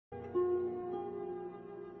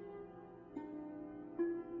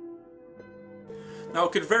Now,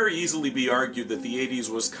 it could very easily be argued that the 80s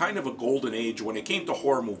was kind of a golden age when it came to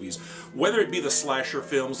horror movies. Whether it be the slasher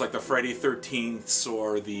films like the Friday 13ths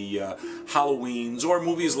or the Halloweens, or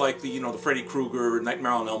movies like the Freddy Krueger,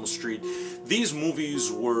 Nightmare on Elm Street. These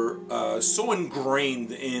movies were so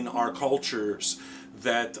ingrained in our cultures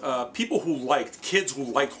that people who liked, kids who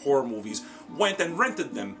liked horror movies, went and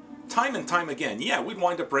rented them time and time again. Yeah, we'd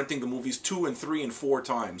wind up renting the movies 2 and 3 and 4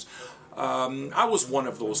 times. I was one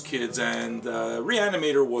of those kids, and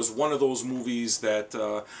Re-Animator was one of those movies that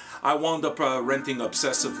I wound up renting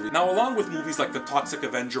obsessively. Now, along with movies like The Toxic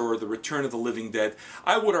Avenger or The Return of the Living Dead,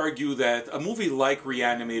 I would argue that a movie like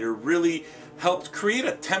Re-Animator really helped create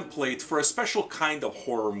a template for a special kind of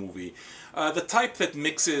horror movie. The type that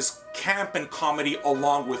mixes camp and comedy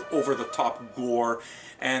along with over-the-top gore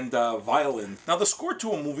and violence. Now, the score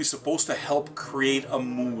to a movie is supposed to help create a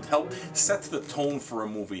mood, help set the tone for a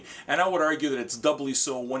movie, and I would argue that it's doubly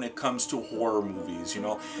so when it comes to horror movies.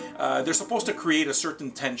 They're supposed to create a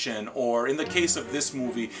certain tension, or in the case of this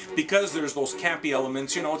movie, because there's those campy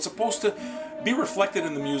elements, it's supposed to be reflected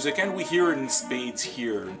in the music, and we hear it in spades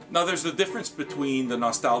here. Now, there's the difference between the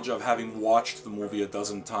nostalgia of having watched the movie a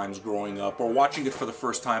dozen times growing up, or watching it for the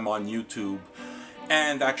first time on YouTube,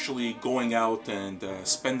 and actually going out and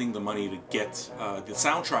spending the money to get the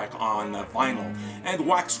soundtrack on vinyl. And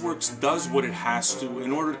Waxworks does what it has to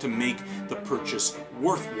in order to make the purchase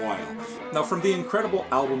worthwhile. Now, from the incredible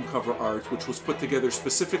album cover art, which was put together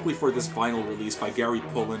specifically for this vinyl release by Gary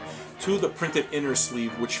Pullen, to the printed inner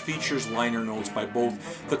sleeve, which features liner notes by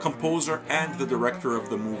both the composer and the director of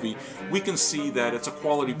the movie, we can see that it's a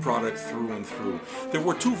quality product through and through. There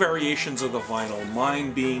were 2 variations of the vinyl,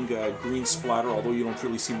 mine being green splatter, although you don't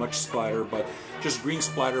really see much splatter, but just green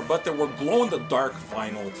splatter, but there were glow-in-the-dark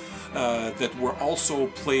vinyl that were also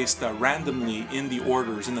placed randomly in the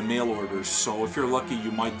orders, in the mail orders, so if you're lucky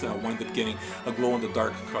you might wind up getting a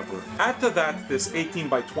glow-in-the-dark cover. Add to that this 18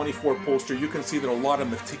 by 24 poster, you can see that a lot of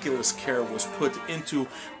meticulous care was put into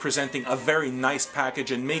presenting a very nice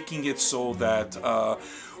package and making it so that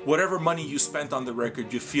whatever money you spent on the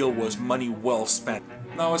record you feel was money well spent.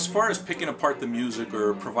 Now, as far as picking apart the music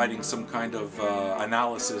or providing some kind of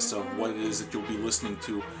analysis of what it is that you'll be listening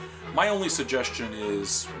to, my only suggestion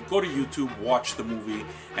is go to YouTube, watch the movie,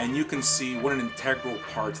 and you can see what an integral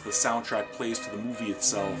part the soundtrack plays to the movie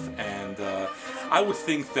itself, and I would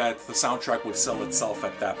think that the soundtrack would sell itself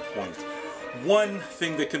at that point. One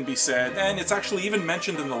thing that can be said, and it's actually even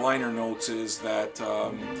mentioned in the liner notes, is that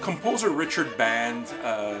composer Richard Band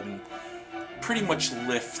pretty much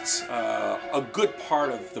lifts a good part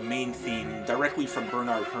of the main theme directly from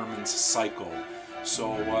Bernard Herrmann's Psycho.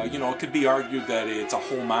 So, it could be argued that it's a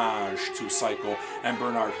homage to Psycho and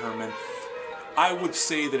Bernard Herrmann. I would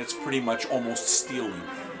say that it's pretty much almost stealing.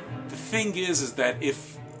 The thing is that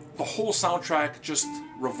if the whole soundtrack just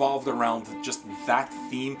revolved around just that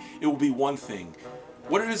theme, it will be one thing.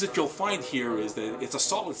 What it is that you'll find here is that it's a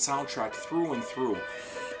solid soundtrack through and through.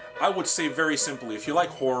 I would say very simply, if you like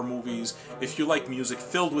horror movies, if you like music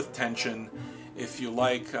filled with tension, if you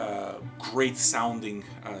like great sounding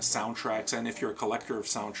soundtracks, and if you're a collector of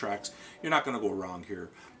soundtracks, you're not going to go wrong here.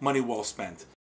 Money well spent.